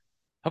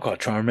I've got to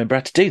try and remember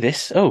how to do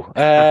this.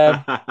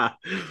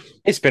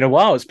 It's been a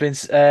while. It's been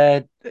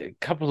a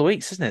couple of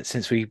weeks, isn't it,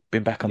 since we've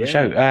been back on the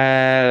show?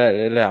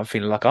 Yeah. I'm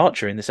feeling like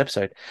Archer in this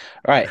episode.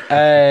 Right,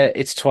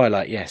 it's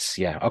Twilight. Yes,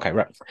 yeah. Okay,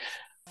 right.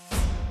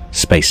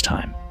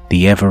 Space-time,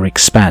 the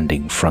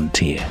ever-expanding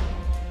frontier.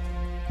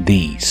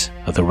 These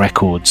are the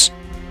records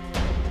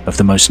of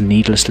the most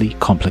needlessly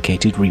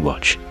complicated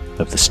rewatch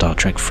of the Star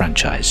Trek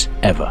franchise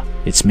ever.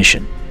 Its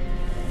mission: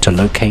 to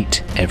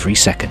locate every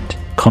second,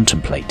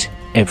 contemplate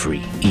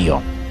every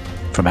eon,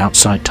 from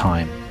outside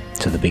time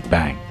to the Big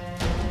Bang,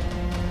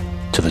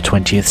 to the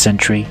 20th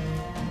century,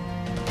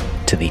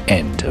 to the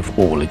end of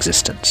all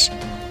existence.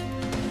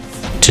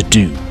 To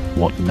do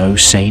what no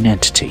sane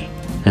entity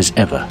has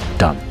ever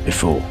done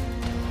before.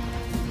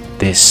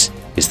 This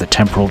is the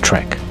Temporal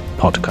Trek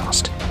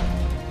podcast.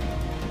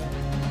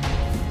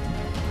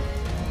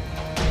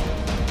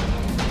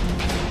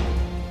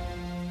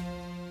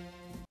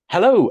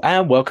 Hello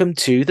and welcome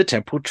to the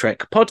Temporal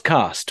Trek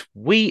podcast.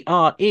 We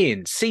are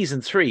in season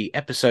 3,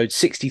 episode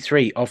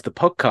 63 of the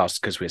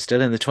podcast because we're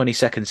still in the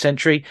 22nd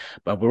century,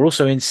 but we're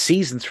also in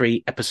season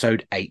 3,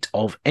 episode 8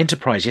 of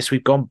Enterprise. Yes,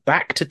 we've gone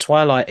back to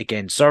Twilight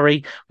again.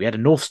 Sorry, we had a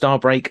North Star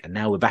break and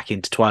now we're back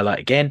into Twilight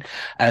again.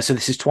 So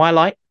this is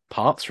Twilight,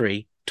 part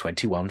 3,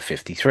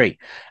 2153,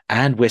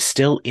 and we're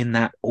still in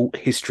that alt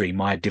history.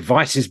 My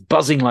device is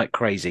buzzing like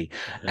crazy,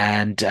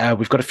 and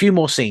we've got a few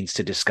more scenes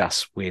to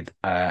discuss with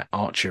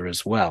Archer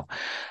as well.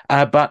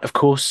 But of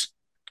course,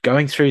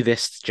 going through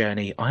this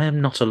journey, I am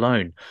not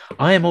alone.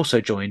 I am also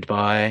joined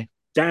by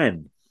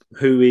Dan,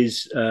 who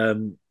is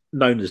known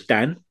as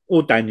Dan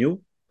or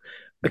Daniel.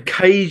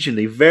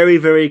 Occasionally, very,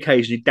 very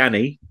occasionally,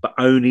 Danny, but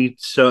only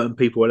certain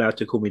people are allowed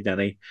to call me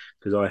Danny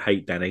because I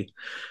hate Danny.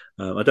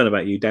 I don't know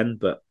about you, Dan,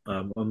 but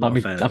I'm not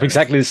a fan of I'm Danny.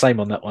 exactly the same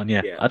on that one.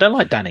 Yeah, Yeah, I don't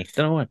like Danny.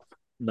 Don't know why.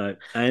 no.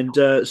 And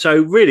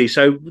so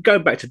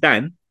going back to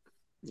Dan,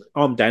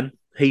 I'm Dan,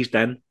 he's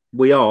Dan,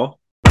 we are.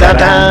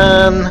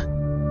 Ta-da!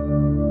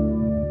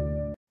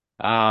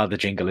 Ah, the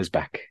jingle is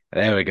back.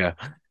 There we go.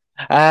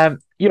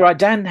 You're right,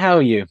 Dan. How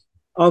are you?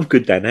 I'm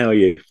good, Dan. How are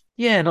you?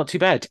 Yeah, not too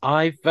bad.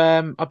 I've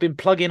been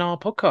plugging our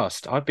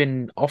podcast. I've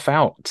been off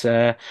out.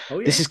 Oh,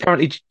 This yeah. is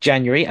currently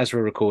January as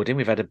we're recording.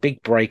 We've had a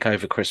big break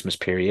over Christmas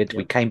period.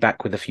 We Yep. came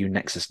back with a few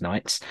Nexus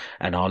nights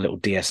and our little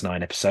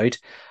DS9 episode.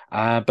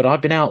 But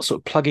I've been out sort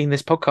of plugging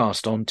this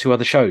podcast on two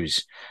other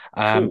shows.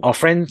 Cool. Our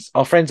friends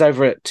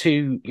over at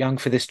Too Young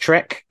for This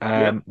Trek.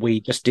 Yep. We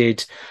just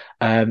did.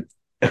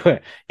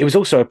 It was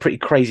also a pretty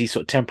crazy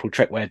sort of temporal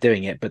trek way of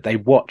doing it, but they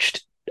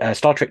watched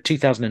Star Trek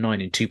 2009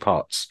 in two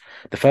parts,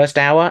 the first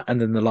hour and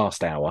then the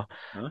last hour.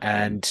 Okay.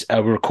 And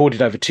were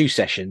recorded over two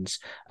sessions,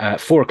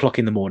 4 o'clock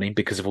in the morning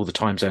because of all the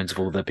time zones of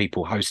all the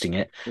people hosting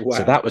it. So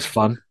Wow. that was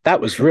fun. That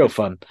was real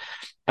fun.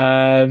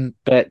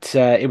 But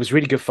it was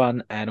really good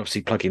fun, and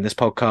obviously plugging this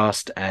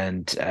podcast,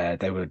 and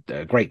they were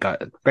a great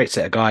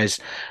set of guys.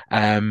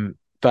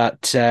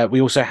 But we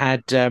also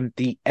had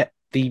the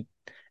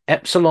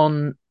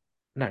Epsilon.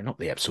 No, not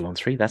the Epsilon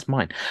 3, that's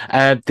mine.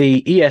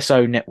 The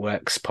ESO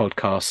Networks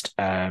podcast,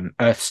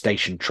 Earth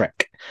Station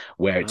Trek,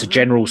 where it's a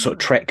general sort of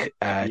Ah, Trek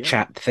yeah.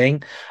 chat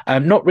thing.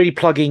 Not really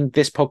plugging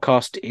this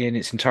podcast in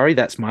its entirety.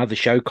 That's my other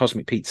show,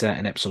 Cosmic Pizza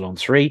and Epsilon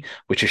 3,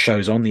 which are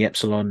shows on the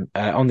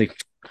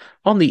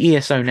on the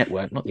ESO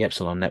network, not the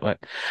Epsilon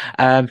network,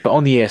 but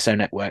on the ESO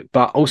network.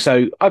 But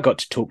also, I got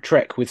to talk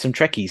Trek with some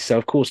Trekkies, so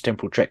of course,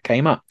 Temporal Trek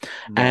came up,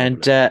 and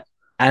Marvelous. uh,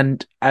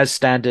 and as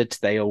standard,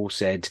 they all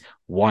said,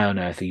 "Why on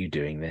earth are you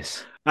doing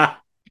this?"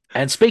 Ah,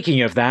 And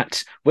speaking of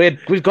that,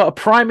 we've got a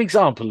prime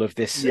example of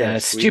this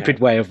yes, we stupid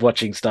have. way of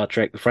watching Star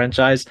Trek the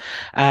franchise,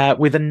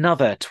 with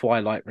another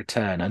Twilight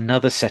return,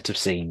 another set of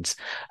scenes.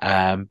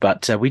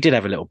 But we did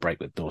have a little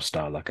break with North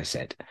Star, like I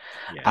said.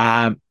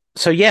 Yeah.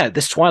 So yeah,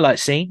 this Twilight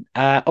scene.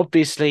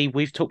 Obviously,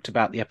 we've talked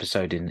about the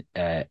episode in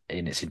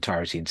its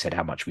entirety and said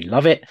how much we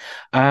love it.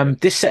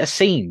 Yep. This set of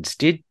scenes,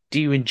 do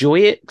you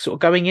enjoy it? Sort of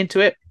going into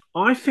it?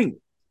 I think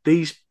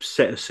these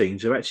set of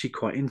scenes are actually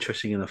quite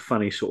interesting in a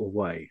funny sort of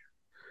way.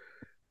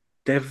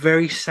 They're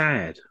very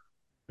sad.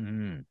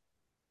 Mm,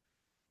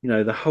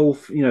 The whole,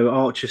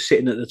 Archer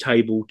sitting at the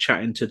table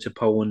chatting to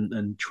T'Pol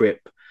and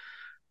Trip.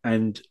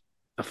 And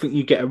I think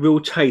you get a real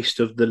taste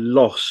of the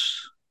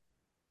loss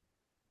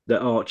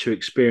that Archer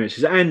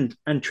experiences and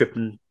Trip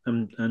and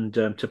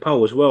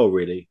T'Pol as well,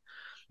 really.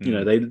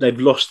 mm. They've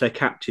lost their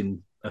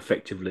captain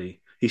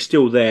effectively. He's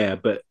still there,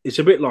 but it's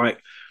a bit like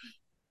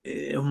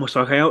almost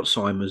like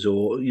Alzheimer's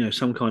or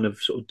some kind of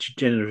sort of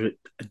degenerate,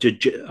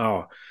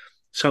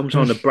 some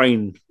kind of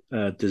brain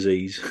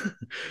disease,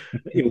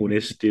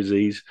 illness,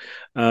 disease,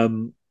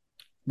 um,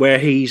 where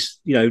he's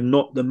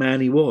not the man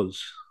he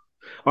was.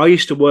 I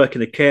used to work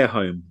in a care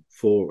home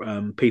for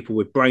people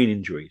with brain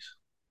injuries,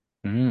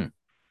 Mm.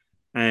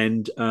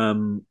 and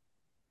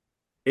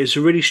it's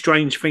a really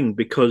strange thing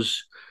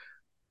because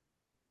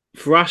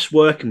for us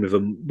working with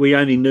them, we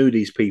only knew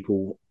these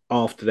people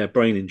after their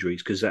brain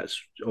injuries because that's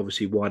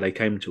obviously why they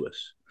came to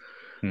us.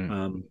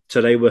 Mm.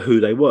 So they were who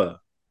they were.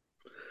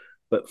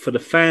 But for the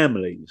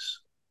families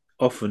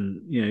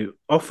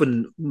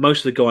often most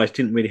of the guys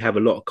didn't really have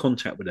a lot of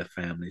contact with their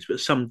families, but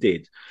some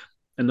did.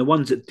 And the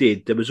ones that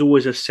did, there was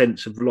always a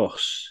sense of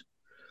loss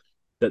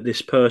that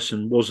this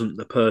person wasn't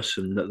the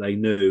person that they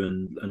knew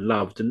and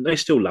loved, and they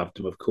still loved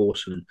them, of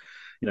course. And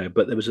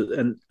but there was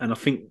and I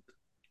think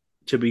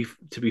to be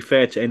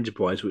fair to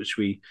Enterprise, which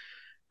we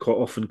quite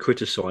often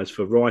criticise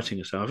for writing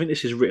and stuff, I think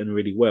this is written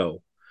really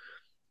well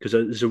because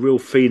there's a real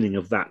feeling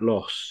of that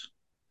loss,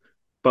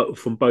 but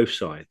from both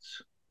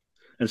sides.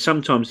 And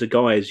sometimes the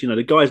guys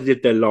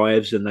lived their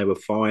lives and they were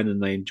fine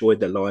and they enjoyed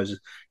their lives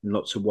in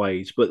lots of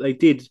ways, but they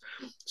did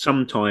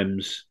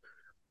sometimes.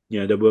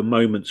 There were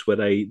moments where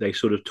they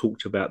sort of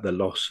talked about their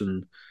loss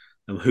and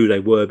who they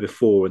were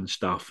before and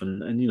stuff,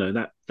 and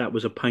that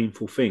was a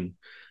painful thing,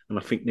 and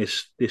I think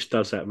this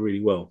does that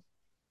really well.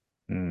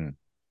 Mm.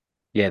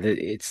 Yeah,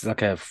 it's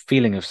like a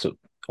feeling of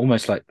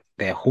almost like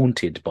they're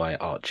haunted by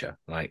Archer.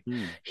 Like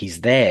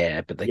he's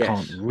there, but they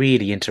can't Yes.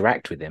 really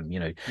interact with him.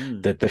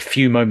 The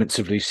few moments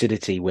of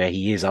lucidity where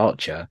he is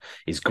Archer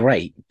is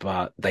great,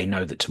 but they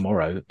know that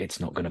tomorrow it's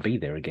not going to be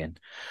there again.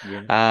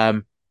 Yeah.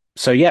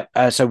 So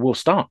we'll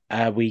start.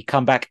 We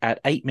come back at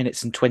 8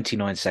 minutes and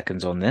 29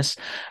 seconds on this,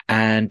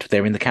 and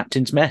they're in the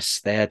captain's mess.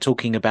 They're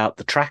talking about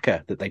the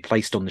tracker that they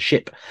placed on the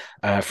ship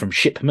from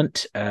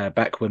shipment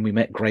back when we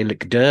met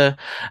Greylick Dur,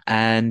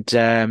 and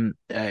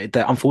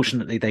that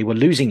unfortunately they were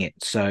losing it.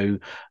 So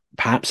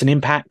perhaps an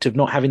impact of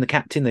not having the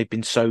captain. They've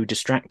been so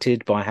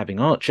distracted by having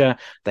Archer,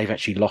 they've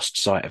actually lost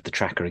sight of the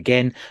tracker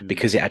again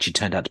because it actually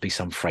turned out to be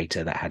some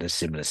freighter that had a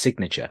similar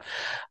signature.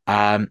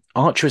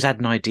 Archer has had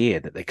an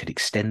idea that they could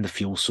extend the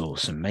fuel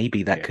source and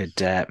maybe that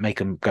could make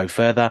them go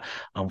further.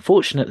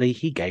 Unfortunately,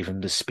 he gave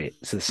them the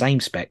same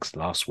specs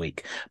last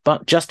week.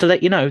 But just to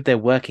let you know, they're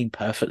working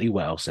perfectly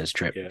well, says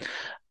Trip.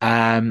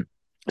 Yeah.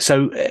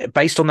 So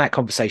based on that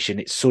conversation,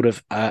 it's sort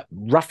of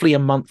roughly a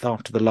month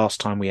after the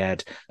last time we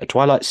had a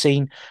Twilight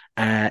scene,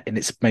 and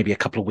it's maybe a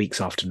couple of weeks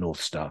after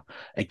North Star.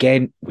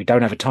 Again, we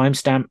don't have a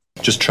timestamp.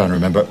 Just trying to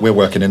remember, we're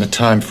working in a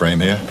time frame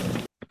here.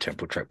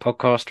 Temporal Trek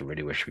podcast. I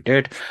really wish we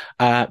did.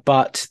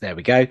 But there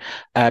we go.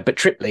 But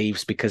Trip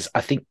leaves because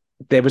I think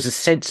there was a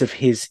sense of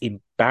his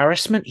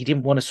embarrassment. He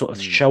didn't want to sort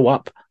of show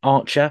up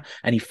Archer,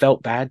 and he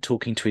felt bad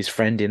talking to his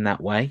friend in that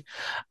way.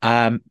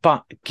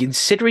 But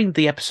considering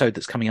the episode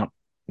that's coming up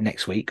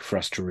next week for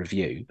us to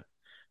review,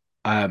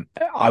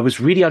 I was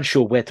really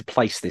unsure where to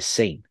place this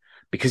scene,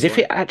 because if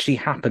it actually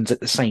happens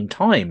at the same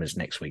time as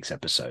next week's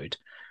episode,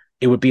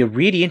 it would be a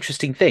really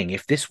interesting thing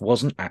if this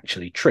wasn't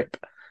actually Trip.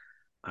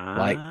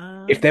 Like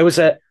if there was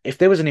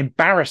an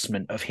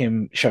embarrassment of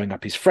him showing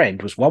up his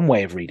friend was one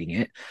way of reading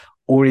it,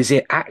 or is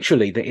it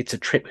actually that it's a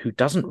Trip who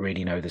doesn't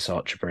really know this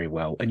Archer very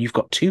well, and you've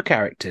got two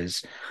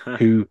characters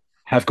who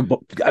have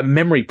a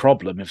memory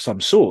problem of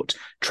some sort,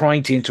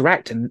 trying to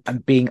interact and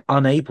being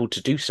unable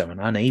to do so and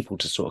unable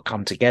to sort of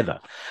come together.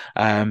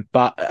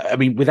 But I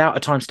mean, without a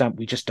timestamp,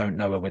 we just don't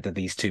know whether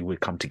these two would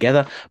come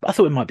together. But I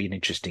thought it might be an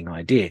interesting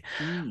idea.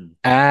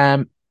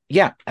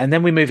 Yeah, and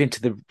then we move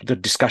into the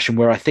discussion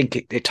where I think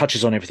it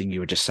touches on everything you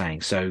were just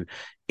saying. So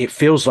it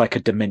feels like a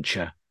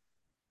dementia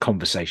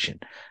conversation.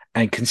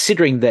 And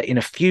considering that in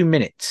a few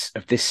minutes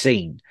of this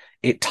scene,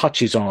 it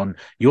touches on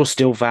you're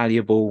still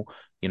valuable.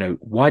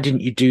 Why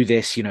didn't you do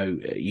this?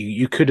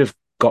 You could have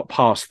got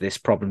past this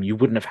problem. You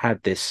wouldn't have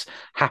had this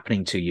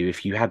happening to you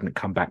if you hadn't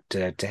come back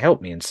to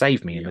help me and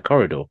save me in the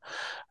corridor.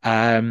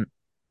 There's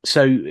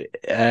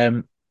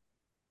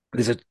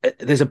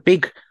a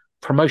big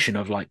promotion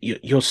of like,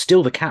 you're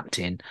still the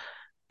captain.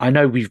 I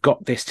know we've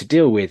got this to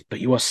deal with, but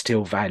you are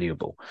still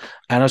valuable.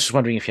 And I was just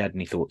wondering if you had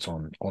any thoughts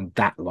on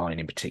that line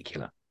in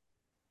particular.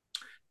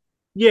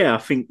 Yeah, I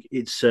think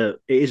it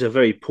is a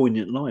very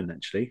poignant line.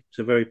 Actually, it's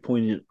a very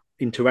poignant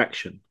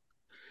interaction.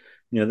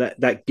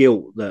 That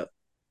guilt that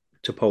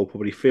T'Pol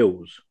probably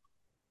feels.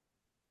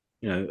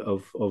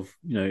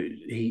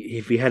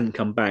 If he hadn't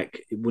come back,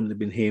 it wouldn't have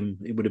been him.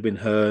 It would have been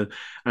her.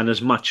 And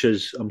as much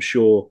as I'm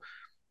sure,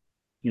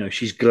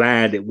 she's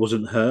glad it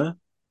wasn't her.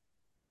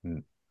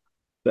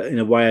 But in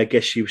a way, I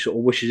guess she sort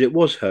of wishes it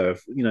was her.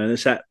 And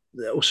it's that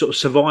sort of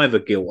survivor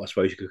guilt, I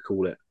suppose you could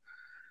call it.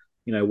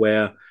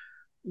 Where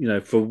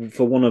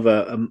for one of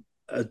a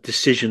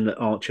decision that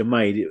Archer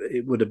made,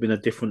 it would have been a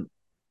different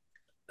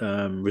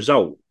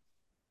result.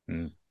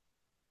 So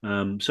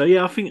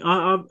yeah, I think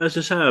I as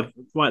I say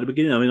right at the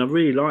beginning, I mean, I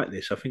really like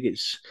this. I think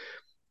it's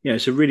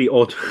a really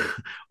odd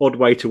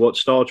way to watch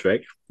Star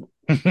Trek.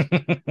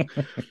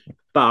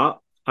 But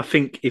I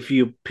think if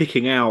you're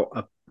picking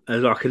out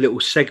a little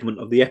segment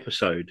of the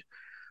episode,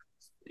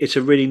 it's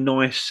a really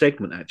nice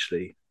segment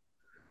actually.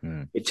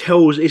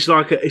 It's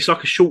like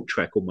a short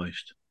track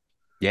almost.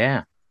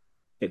 Yeah.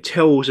 It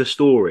tells a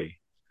story.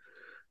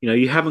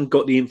 You haven't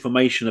got the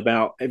information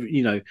about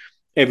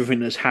everything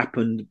that's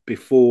happened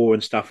before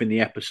and stuff in the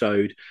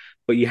episode,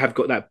 but you have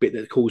got that bit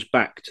that calls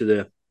back to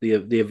the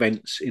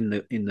events in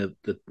the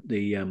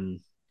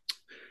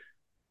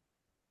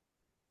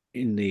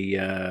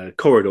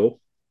corridor.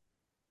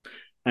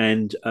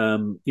 And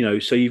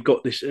so you've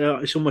got this.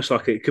 It's almost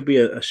like it could be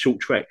a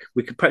short trek.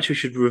 We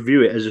should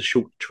review it as a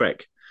short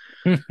trek.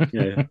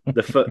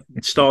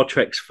 Star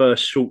Trek's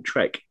first short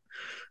trek.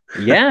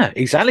 Yeah,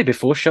 exactly.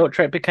 Before short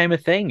trek became a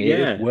thing, it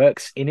Yeah.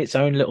 works in its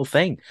own little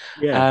thing.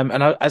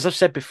 Yeah. As I've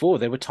said before,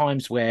 there were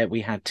times where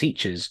we had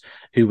teachers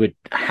who would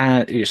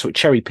sort of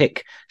cherry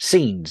pick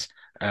scenes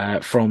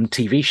from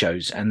TV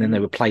shows, and then they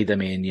would play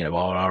them in,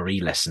 RRE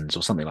lessons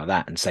or something like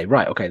that, and say,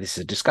 right, okay, this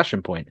is a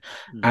discussion point.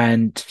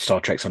 And Star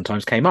Trek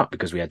sometimes came up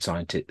because we had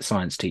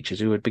science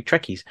teachers who were big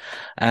Trekkies.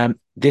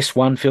 This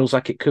one feels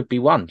like it could be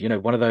one.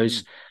 One of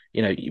those.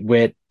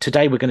 Where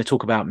today we're going to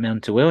talk about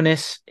mental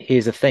illness.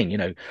 Here's the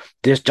thing,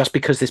 there's just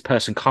because this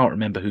person can't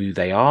remember who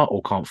they are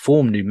or can't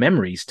form new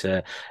memories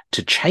to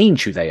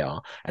change who they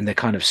are, and they're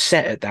kind of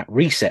set at that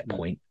reset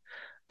point.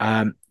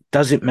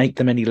 Does it make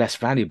them any less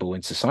valuable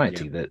in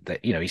society? That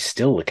he's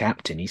still the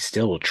captain, he's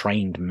still a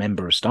trained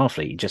member of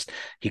Starfleet.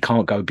 He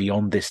can't go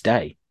beyond this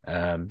day.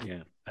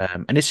 And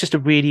it's just a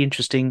really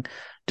interesting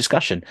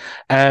discussion.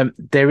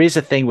 There is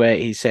a thing where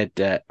he said,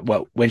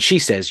 when she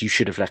says, "You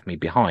should have left me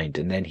behind,"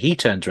 and then he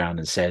turns around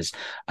and says,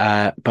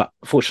 "But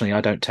fortunately,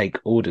 I don't take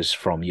orders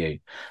from you."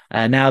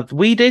 Now,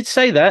 we did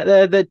say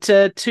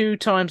that 2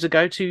 times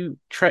ago, 2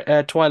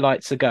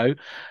 Twilights ago,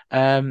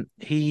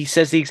 he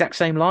says the exact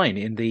same line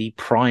in the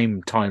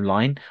Prime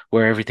timeline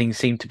where everything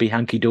seemed to be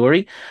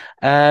hunky-dory.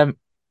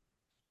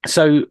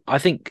 So I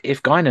think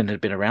if Guinan had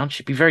been around,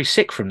 she'd be very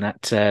sick from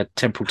that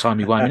temporal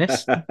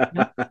timey-wiminess.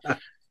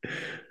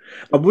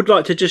 I would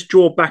like to just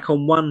draw back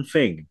on one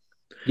thing.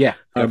 Yeah,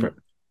 go for it.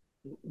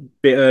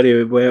 Bit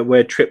earlier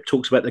where Trip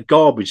talks about the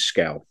garbage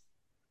scale.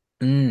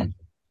 I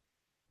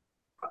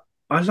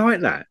like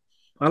that.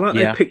 I like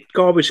they picked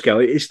garbage scale.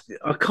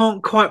 I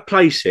can't quite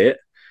place it,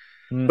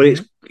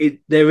 but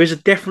there is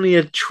definitely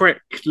a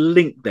Trek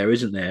link there,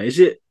 isn't there? Is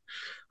it?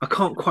 I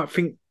can't quite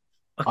think.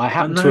 I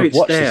happen to have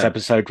watched this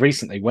episode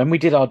recently. When we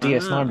did our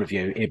DS9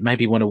 review, it made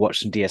me want to watch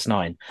some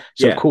DS9.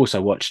 So, of course, I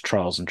watched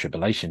Trials and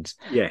Tribulations.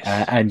 Yes.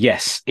 And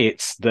yes,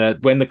 it's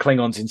when the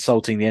Klingons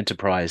insulting the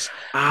Enterprise.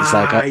 It's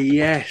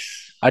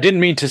yes. I didn't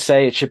mean to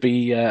say it should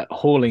be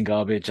hauling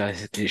garbage.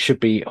 It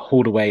should be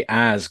hauled away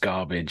as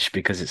garbage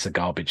because it's a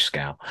garbage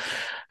scow.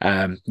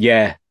 There's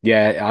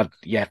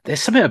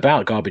something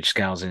about garbage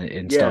scows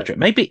in Star Trek.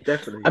 Maybe,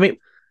 definitely. I mean,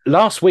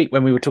 last week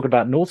when we were talking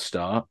about North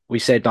Star, we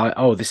said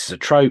this is a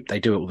trope. They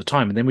do it all the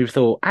time. And then we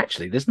thought,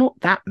 actually, there's not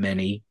that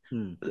many,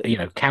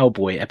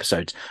 cowboy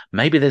episodes.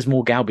 Maybe there's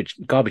more garbage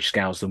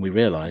scows than we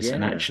realize.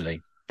 And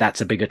actually,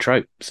 that's a bigger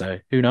trope. So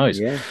who knows?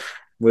 Yeah.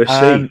 We'll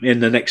see in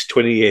the next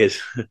 20 years.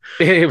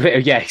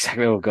 Yeah,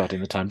 exactly. Oh, God,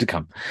 in the time to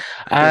come.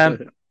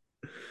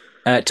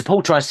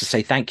 T'Pol tries to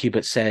say thank you,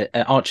 but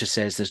Archer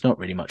says there's not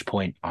really much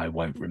point. I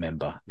won't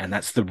remember. And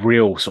that's the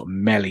real sort of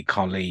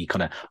melancholy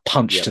kind of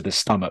punch to the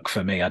stomach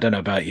for me. I don't know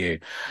about you.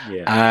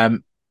 Yeah.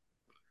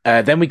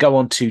 Then we go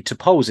on to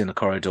T'Pol's in the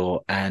corridor,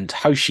 and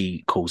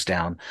Hoshi calls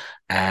down,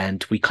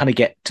 and we kind of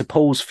get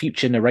T'Pol's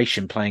future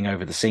narration playing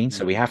over the scene,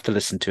 so we have to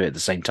listen to it at the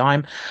same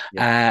time.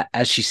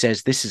 As she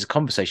says, this is a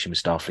conversation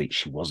with Starfleet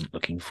she wasn't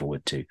looking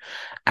forward to.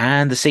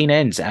 And the scene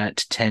ends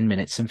at 10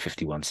 minutes and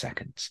 51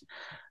 seconds.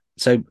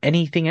 So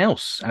anything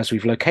else as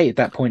we've located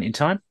that point in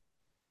time?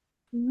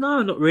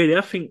 No, not really.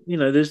 I think,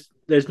 there's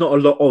not a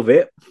lot of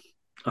it.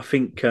 I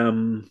think,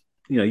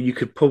 you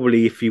could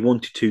probably, if you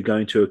wanted to, go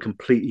into a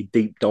completely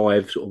deep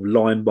dive, sort of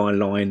line by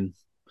line,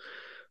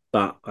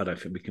 but I don't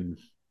think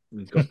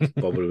we've got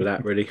bothered with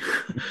that really.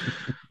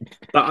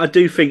 But I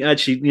do think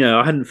actually,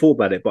 I hadn't thought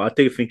about it, but I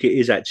do think it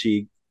is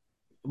actually,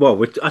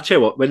 I tell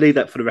you what, we'll leave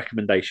that for the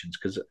recommendations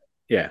because,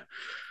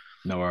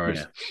 no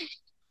worries.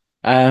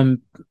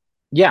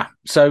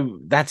 So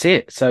that's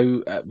it.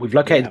 So we've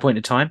located the point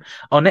in time.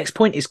 Our next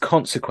point is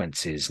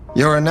consequences.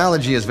 Your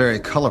analogy is very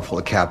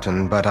colorful,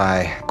 Captain, but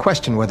I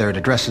question whether it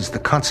addresses the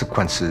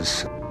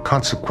consequences.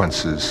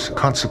 Consequences.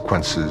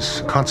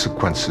 Consequences.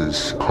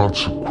 Consequences.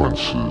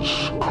 Consequences.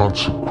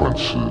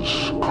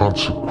 Consequences.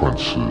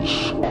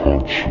 Consequences.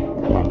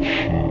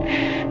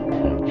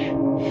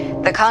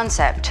 The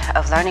concept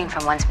of learning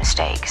from one's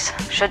mistakes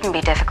shouldn't be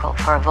difficult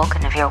for a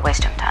Vulcan of your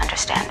wisdom to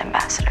understand,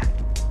 Ambassador.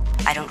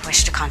 I don't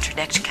wish to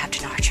contradict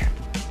Captain Archer,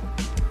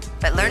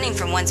 but learning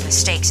from one's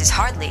mistakes is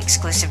hardly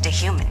exclusive to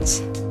humans.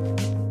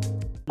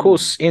 Of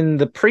course, in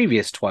the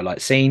previous Twilight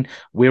scene,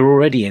 we're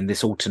already in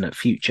this alternate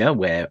future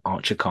where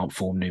Archer can't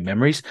form new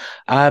memories.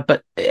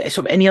 But sort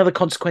of any other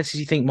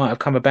consequences you think might have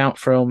come about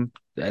from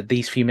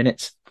these few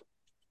minutes?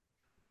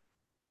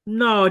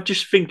 No, I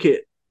just think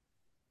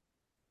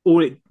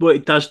what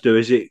it does do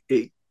is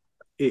it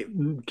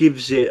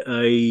gives it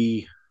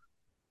a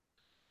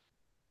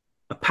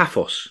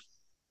pathos.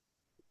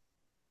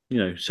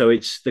 So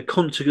it's the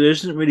there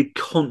isn't really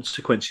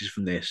consequences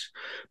from this,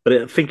 but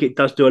I think it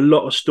does do a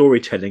lot of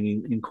storytelling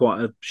in quite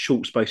a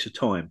short space of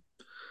time.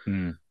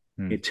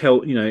 It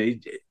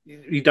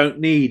you don't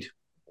need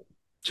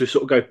to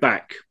sort of go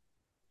back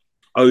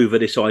over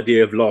this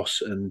idea of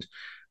loss and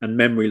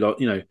memory.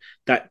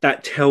 That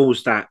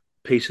tells that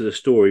piece of the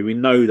story. We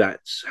know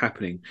that's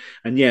happening,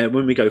 and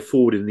when we go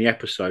forward in the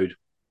episode,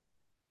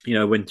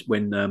 when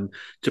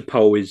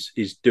T'Pol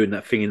is doing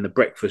that thing in the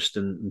breakfast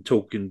and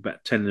talking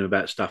about, telling them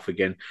about stuff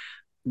again,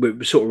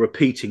 we're sort of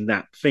repeating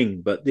that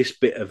thing, but this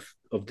bit of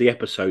the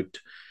episode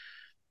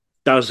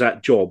does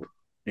that job.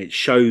 It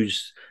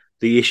shows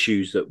the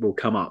issues that will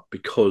come up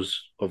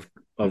because of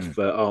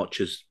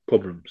Archer's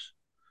problems.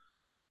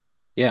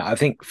 Yeah, I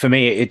think for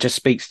me, it just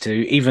speaks to,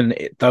 even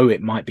though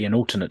it might be an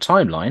alternate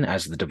timeline,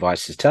 as the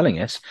device is telling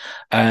us,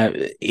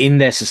 in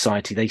their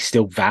society, they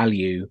still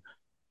value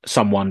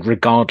someone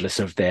regardless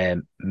of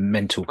their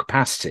mental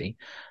capacity.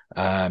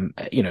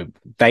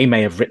 They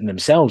may have written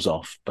themselves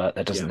off, but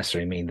that doesn't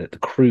necessarily mean that the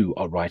crew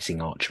are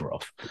writing Archer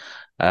off.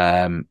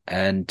 And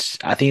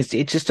I think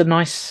it's just a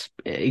nice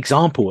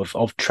example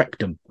of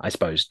Trekdom, I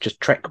suppose, just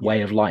Trek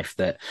way of life,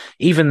 that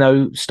even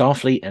though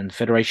Starfleet and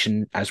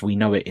Federation as we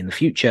know it in the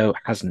future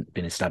hasn't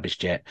been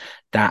established yet,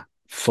 that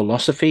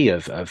philosophy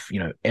of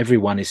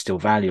everyone is still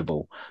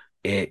valuable.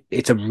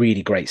 It's a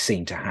really great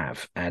scene to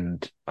have,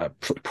 and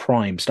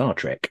prime Star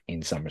Trek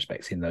in some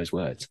respects in those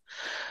words.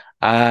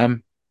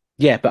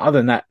 But other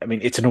than that, I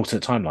mean, it's an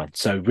alternate timeline,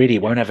 so really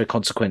it won't have a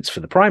consequence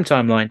for the prime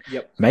timeline.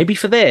 Maybe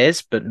for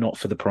theirs, but not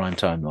for the prime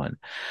timeline.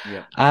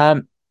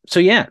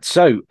 So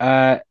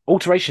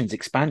alterations,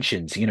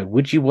 expansions,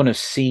 would you want to have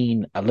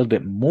seen a little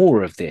bit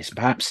more of this?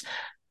 Perhaps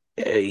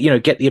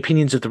get the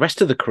opinions of the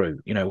rest of the crew.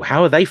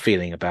 How are they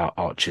feeling about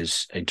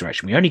Archer's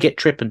interaction? We only get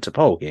Trip and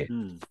T'Pol here.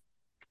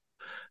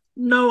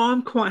 No,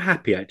 I'm quite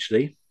happy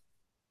actually.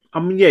 I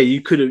mean, yeah,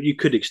 you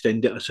could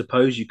extend it. I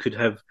suppose you could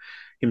have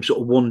him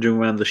sort of wandering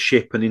around the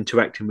ship and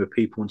interacting with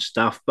people and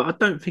stuff, but I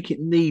don't think it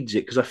needs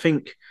it, because I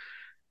think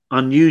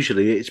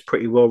unusually it's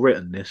pretty well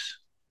written, this.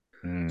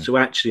 So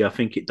actually I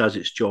think it does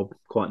its job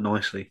quite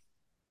nicely.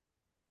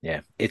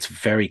 Yeah, it's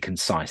very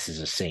concise as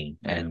a scene,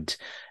 and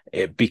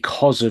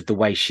because of the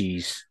way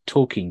she's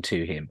talking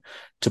to him,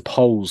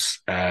 T'Pol's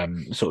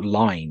sort of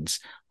lines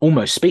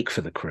almost speak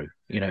for the crew.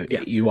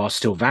 You are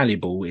still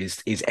valuable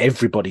is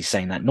everybody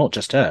saying that, not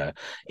just her,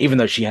 even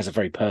though she has a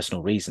very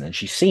personal reason, and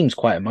she seems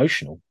quite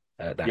emotional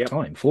at that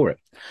time for it.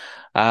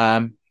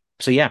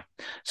 So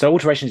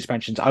alterations,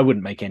 expansions, I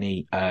wouldn't make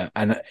any,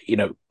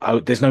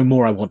 there's no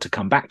more I want to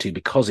come back to,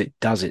 because it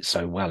does it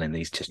so well in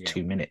these just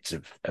 2 minutes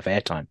of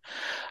airtime.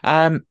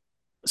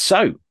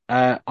 So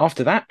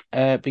after that,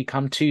 we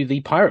come to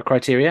the pirate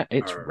criteria.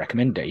 It's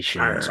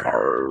recommendations.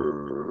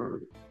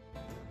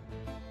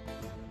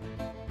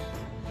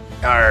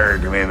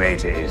 Arg, me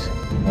mateys.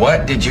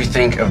 What did you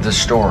think of the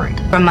story?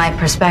 From my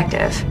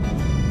perspective,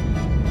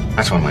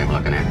 That's one way of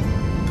looking at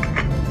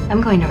it. I'm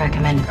going to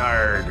recommend it.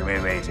 Arg, me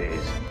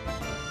mateys.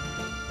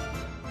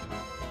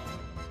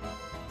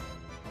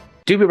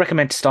 Do we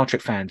recommend to Star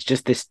Trek fans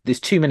just this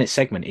 2-minute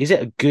segment? Is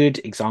it a good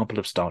example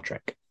of Star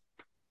Trek?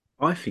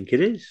 I think it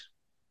is.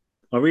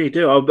 I really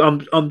do.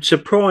 I'm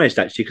surprised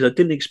actually, because I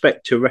didn't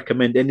expect to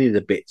recommend any of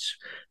the bits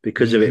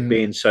because of it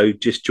being so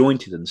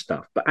disjointed and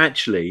stuff. But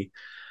actually,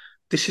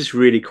 this is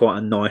really quite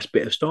a nice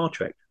bit of Star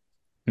Trek.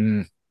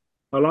 I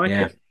like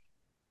it.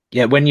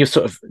 Yeah, when you're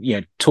sort of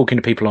talking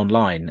to people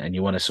online and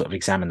you want to sort of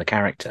examine the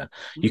character,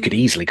 you could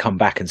easily come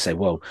back and say,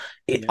 well,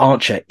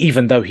 Archer,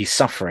 even though he's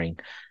suffering,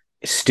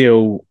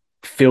 still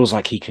feels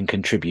like he can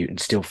contribute and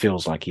still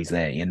feels like he's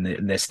there,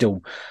 and they're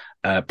still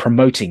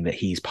promoting that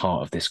he's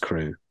part of this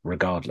crew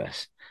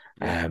regardless.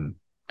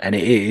 And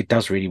it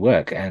does really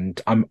work, and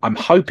I'm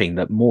hoping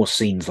that more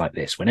scenes like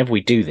this, whenever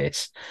we do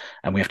this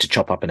and we have to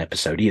chop up an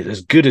episode,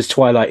 as good as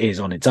Twilight is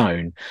on its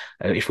own,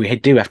 if we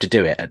do have to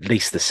do it, at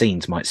least the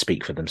scenes might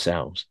speak for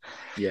themselves.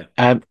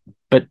 But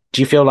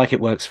do you feel like it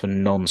works for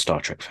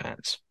non-Star Trek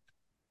fans?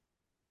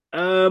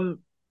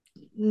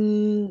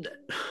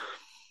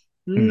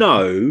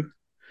 No,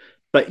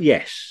 but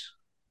yes,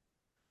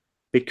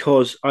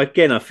 because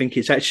again, I think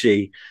it's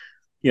actually,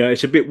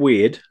 it's a bit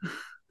weird.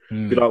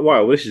 Be like,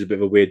 wow, this is a bit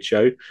of a weird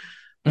show,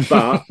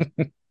 but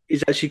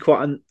it's actually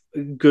quite a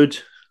good.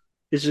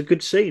 It's a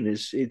good scene.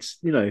 It's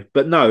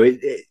but no,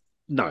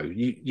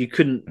 you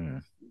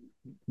couldn't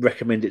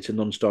recommend it to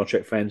non-Star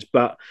Trek fans.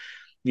 But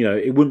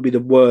it wouldn't be the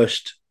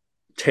worst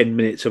 10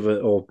 minutes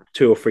or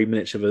 2 or 3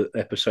 minutes of an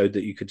episode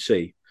that you could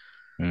see.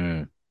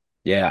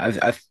 Yeah,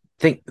 I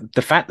think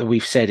the fact that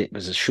we've said it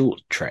was a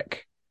short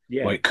trek,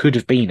 or it could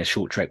have been a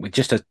short trek with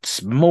just a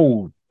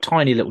small,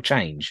 tiny little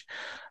change.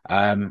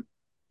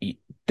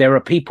 There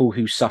are people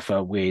who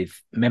suffer with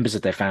members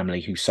of their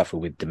family who suffer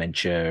with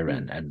dementia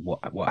and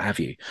what have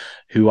you,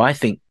 who I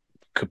think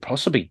could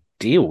possibly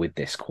deal with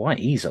this quite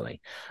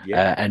easily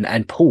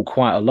and pull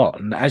quite a lot.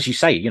 And as you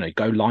say,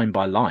 go line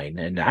by line.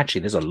 And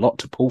actually, there's a lot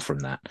to pull from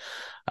that.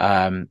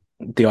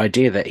 The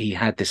idea that he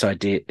had this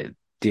idea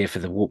for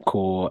the warp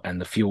core and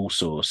the fuel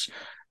source,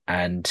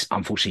 and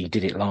unfortunately, he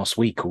did it last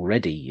week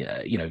already.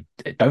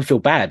 Don't feel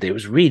bad. It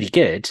was really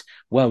good.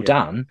 Well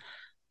done.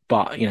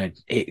 But,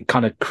 it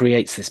kind of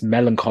creates this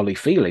melancholy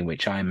feeling,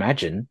 which I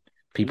imagine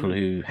people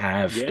who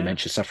have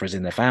dementia sufferers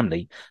in their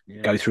family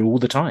go through all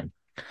the time.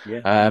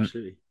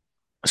 Absolutely.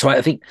 So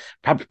I think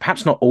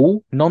perhaps not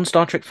all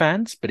non-Star Trek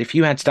fans, but if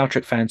you had Star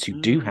Trek fans who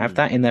do have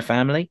that in their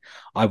family,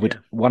 I would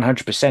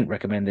 100%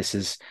 recommend this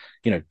as,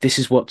 this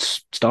is what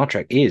Star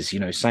Trek is,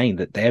 saying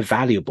that they're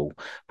valuable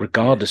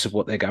regardless of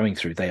what they're going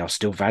through. They are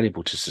still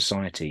valuable to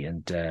society.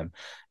 And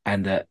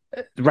and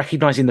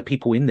recognizing the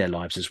people in their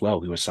lives as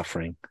well who are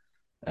suffering.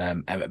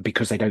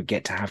 Because they don't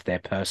get to have their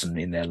person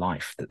in their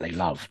life that they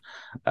love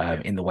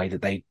in the way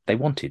that they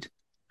wanted.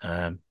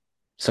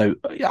 So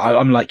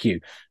I'm like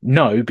you.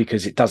 No,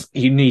 because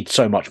you need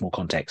so much more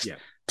context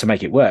to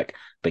make it work.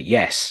 But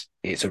yes,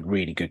 it's a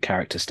really good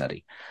character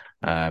study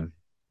and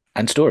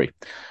story.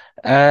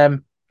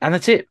 And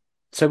that's it.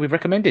 So we've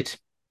recommended.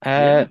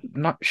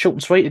 Not short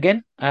and sweet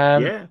again.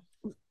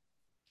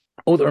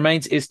 All that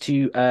remains is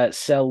to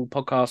sell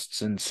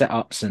podcasts and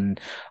setups,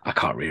 and I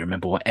can't really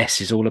remember what S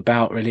is all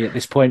about really at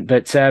this point.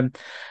 But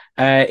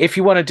if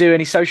you want to do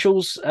any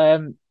socials,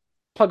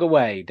 plug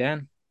away,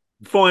 Dan.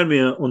 Find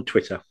me on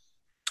Twitter,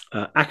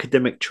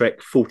 Academic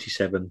Trek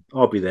 47.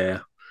 I'll be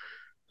there.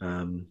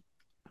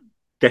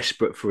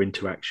 Desperate for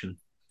interaction.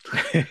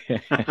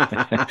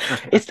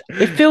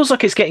 It feels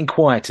like it's getting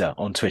quieter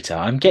on Twitter.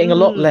 I'm getting a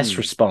lot less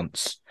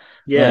response.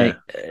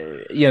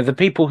 The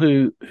people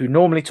who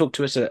normally talk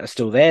to us are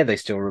still there. They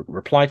still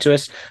reply to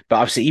us, but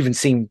I've even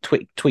seen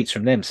tweets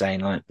from them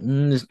saying like,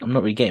 I'm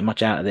not really getting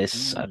much out of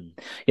this.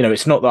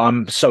 It's not that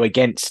I'm so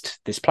against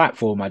this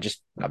platform.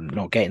 I'm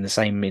not getting the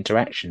same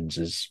interactions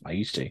as I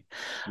used to.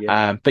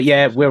 But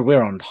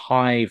we're on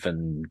Hive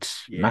and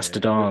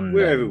Mastodon.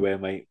 We're everywhere,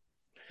 mate.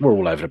 We're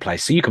all over the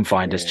place. So you can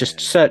find us. Just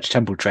search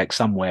Temple Trek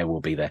somewhere. We'll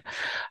be there.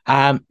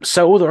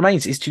 So all that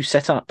remains is to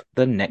set up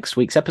the next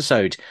week's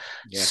episode.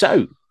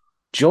 So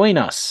join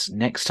us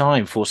next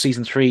time for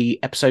Season 3,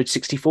 Episode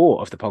 64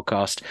 of the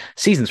podcast,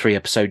 Season 3,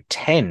 Episode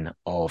 10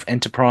 of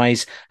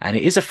Enterprise, and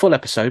it is a full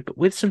episode, but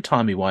with some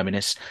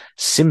timey-wiminess,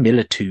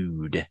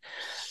 Similitude.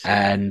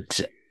 And,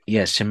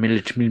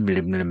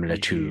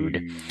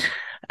 Similitude.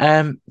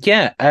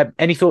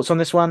 Any thoughts on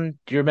this one?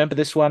 Do you remember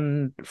this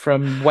one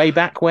from way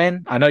back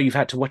when? I know you've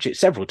had to watch it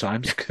several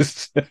times.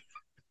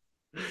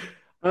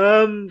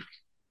 I'm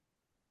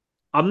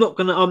not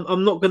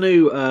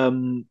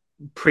gonna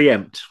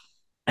preempt.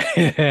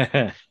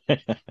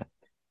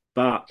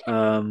 But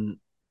I'm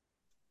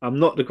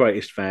not the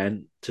greatest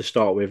fan to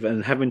start with,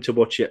 and having to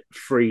watch it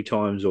 3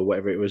 times or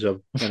whatever it was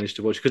I've managed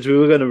to watch, because we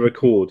were going to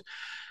record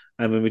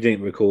and then we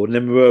didn't record, and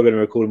then we were going to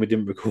record and we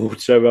didn't record,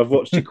 so I've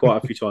watched it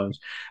quite a few times.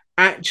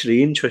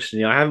 Actually,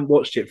 interestingly, I haven't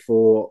watched it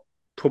for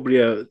probably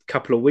a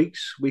couple of week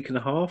and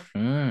a half.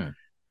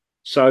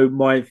 So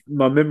my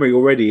memory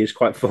already is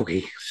quite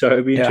foggy, so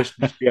it'll be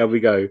interesting to see how we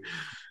go.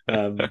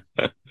 We'll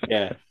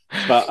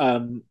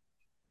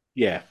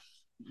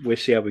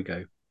see how we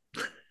go.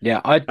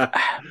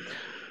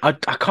 I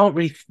can't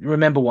really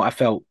remember what I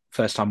felt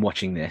first time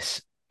watching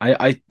this.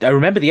 I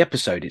remember the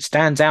episode. It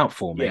stands out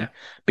for me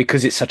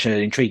because it's such an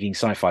intriguing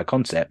sci-fi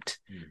concept,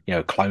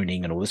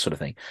 cloning and all this sort of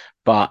thing.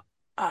 But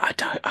I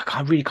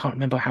really can't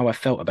remember how I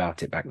felt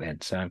about it back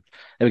then. So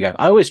there we go.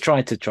 I always try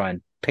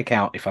and pick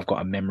out if I've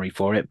got a memory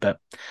for it, but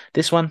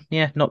this one,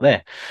 not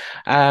there.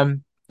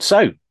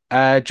 So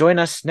join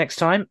us next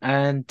time,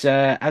 and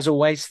as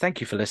always,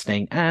 thank you for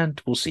listening, and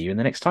we'll see you in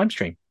the next time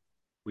stream.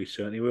 We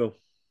certainly will.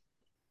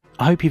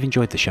 I hope you've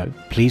enjoyed the show.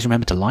 Please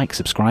remember to like,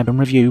 subscribe and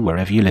review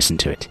wherever you listen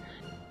to it.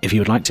 If you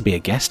would like to be a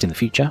guest in the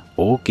future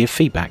or give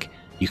feedback,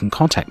 you can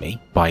contact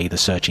me by either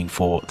searching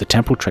for the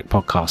Temple Trek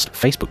Podcast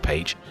Facebook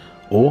page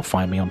or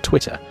find me on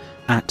Twitter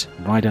at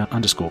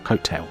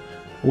 @rider_coattail.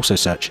 Also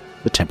search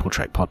the Temple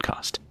Trek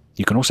Podcast.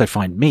 You can also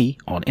find me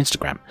on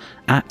Instagram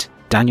at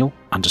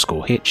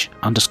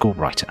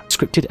Daniel_Hitch_writer.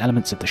 Scripted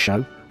elements of the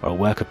show are a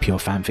work of pure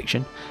fan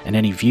fiction, and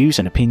any views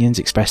and opinions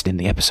expressed in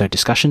the episode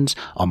discussions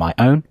are my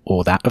own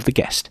or that of the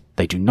guest.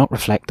 They do not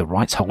reflect the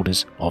rights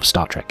holders of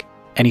Star Trek.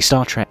 Any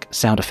Star Trek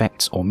sound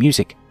effects or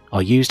music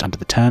are used under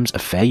the terms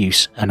of fair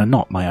use and are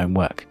not my own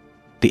work.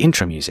 The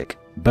intro music,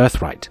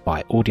 Birthright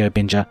by Audio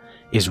Binger,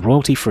 is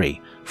royalty-free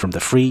from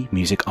the Free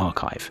Music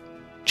Archive.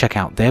 Check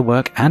out their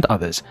work and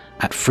others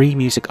at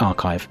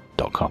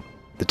freemusicarchive.com.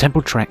 The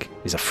Temple Trek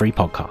is a free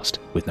podcast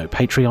with no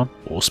Patreon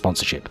or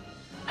sponsorship.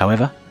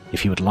 However,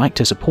 if you would like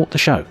to support the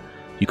show,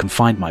 you can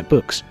find my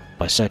books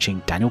by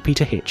searching Daniel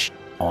Peter Hitch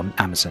on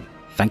Amazon.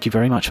 Thank you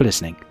very much for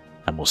listening,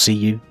 and we'll see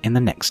you in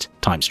the next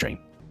time stream.